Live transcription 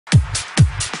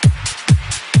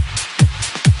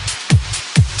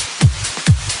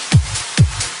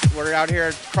We're out here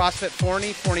at CrossFit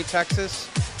Forney, Texas.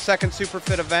 Second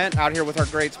Superfit event, out here with our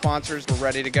great sponsors. We're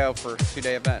ready to go for a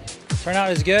 2-day event.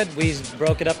 Turnout is good. We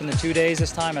broke it up into 2 days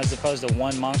this time as opposed to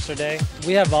one monster day.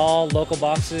 We have all local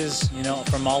boxes, you know,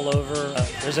 from all over.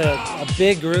 There's a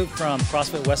big group from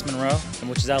CrossFit West Monroe,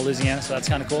 which is out of Louisiana, so that's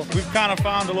kind of cool. We've kind of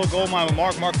found a little gold mine with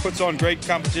Mark. Mark puts on great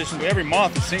competition every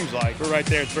month, it seems like. We're right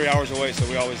there 3 hours away, so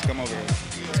we always come over here.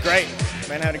 It's great.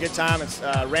 Man, had a good time. It's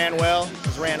ran well. It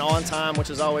was ran on time, which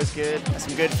is always good.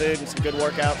 Some good food and some good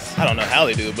workouts. I don't know how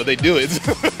they do it, but they do it.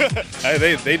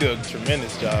 they do a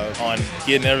tremendous job on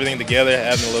getting everything together,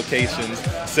 having the locations,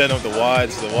 setting up the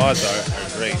WODs. The WODs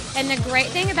are great. And the great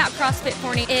thing about CrossFit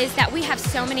Forney is that we have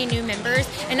so many new members,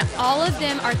 and all of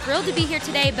them are thrilled to be here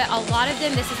today, but a lot of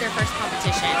them, this is their first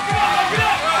competition.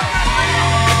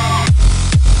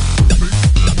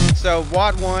 So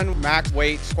WOD 1, max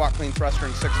weight, squat, clean, thruster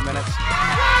in 6 minutes.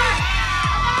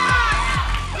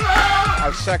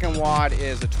 Our second WOD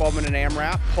is a 12-minute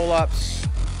AMRAP, pull-ups,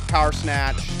 power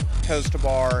snatch, toes to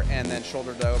bar, and then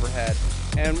shoulder to overhead.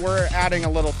 And we're adding a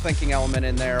little thinking element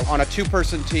in there. On a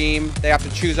 2-person team, they have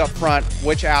to choose up front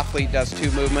which athlete does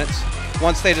 2 movements.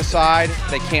 Once they decide,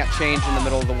 they can't change in the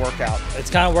middle of the workout.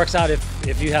 It kind of works out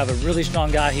if you have a really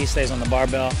strong guy, he stays on the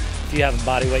barbell. If you have a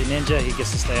bodyweight ninja, he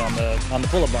gets to stay on the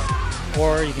pull-up bar.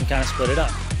 Or you can kind of split it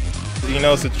up. You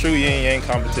know, it's a true yin-yang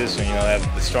competition. You know,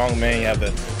 have the strong man, you have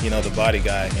the body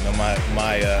guy. You know, my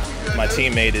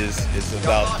teammate is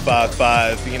about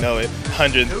 5'5", you know, at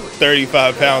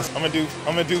 135 pounds. I'm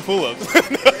gonna do pull-ups.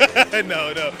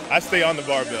 No, I stay on the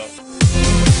barbell.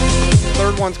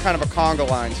 Third one's kind of a conga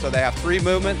line, so they have 3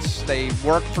 movements. They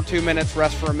work for 2 minutes,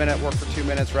 rest for a minute, work for 2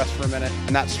 minutes, rest for a minute.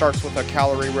 And that starts with a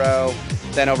calorie row,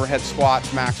 then overhead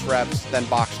squats, max reps, then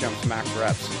box jumps, max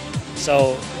reps.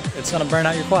 So it's going to burn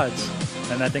out your quads,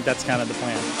 and I think that's kind of the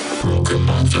plan.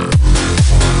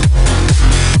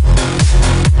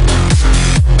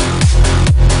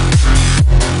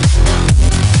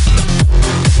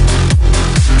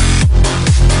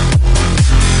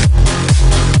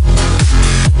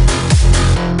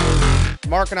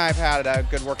 Mark and I have had a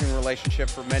good working relationship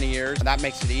for many years, and that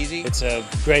makes it easy. It's a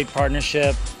great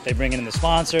partnership. They bring in the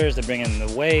sponsors, they bring in the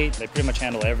weight, they pretty much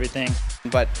handle everything.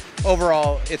 But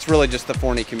overall, it's really just the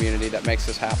Forney community that makes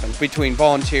this happen. Between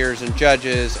volunteers and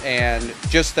judges and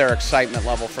just their excitement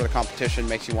level for the competition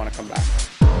makes you want to come back.